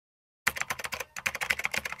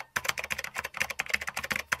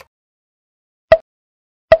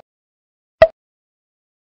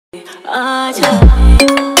These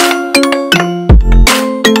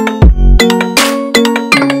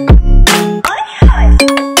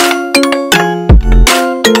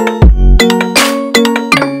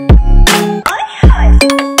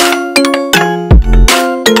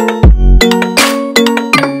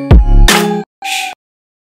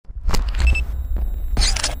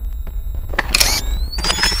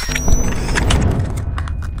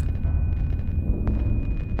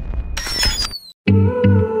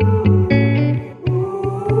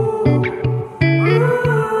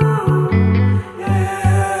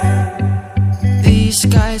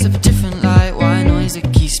skies have a different light, white noise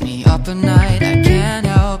that keeps me up at night. I can't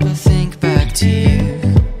help but think back to you.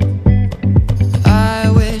 I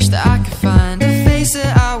wish that I could find a face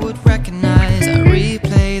that I would recognize. I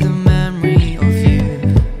replay the memory of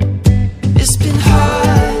you. It's been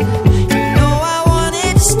hard, you know I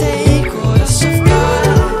wanted to stay, caught us off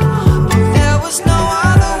guard, but there was no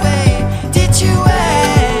other way. Did you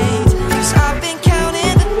wait? 'Cause I've been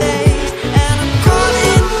counting the days, and I'm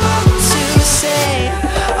calling up to say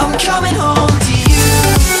I'm coming home to you.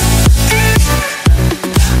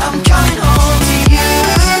 I'm coming home to you.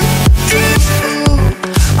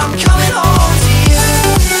 I'm coming home to you.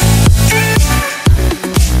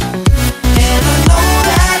 And I know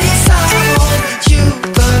that it's time with you,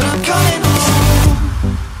 but I'm coming home.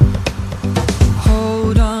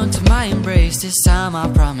 Hold on to my embrace, this time I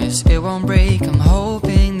promise it won't break. I'm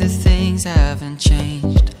hoping that things haven't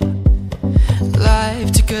changed.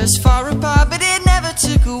 Life took us far apart, but it never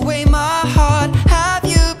took away my heart. Have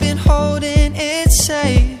you been holding it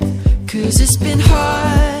safe? 'Cause it's been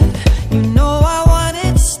hard, you know I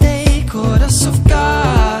wanted to stay, caught us off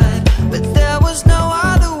guard, but there was no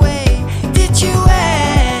other way. Did you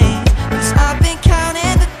wait? 'Cause I've been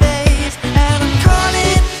counting the days, and I'm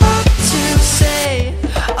calling up to say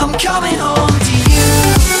I'm coming home to you.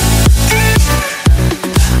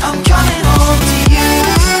 I'm coming home to you.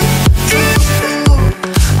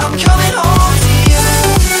 I'm coming home to you.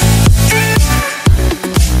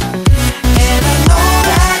 And I know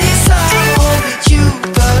that it's time with you,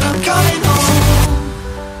 but I'm coming home.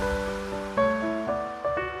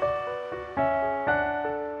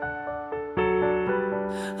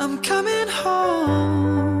 I'm coming home.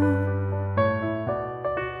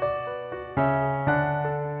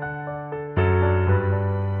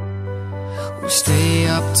 We'll stay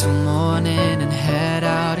up till morning and head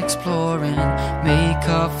out exploring, make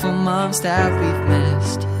up for months that we've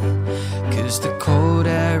missed. 'Cause the cold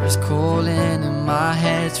air is calling and my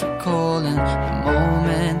head's recalling the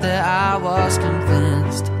moment that I was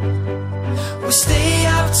convinced. We'll stay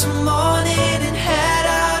up till morning and head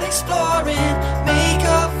out exploring, make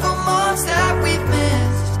up for months that we've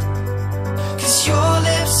missed. 'Cause your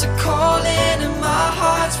lips are calling and my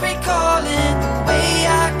heart's recalling the way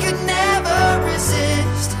I could never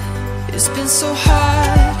resist. It's been so hard.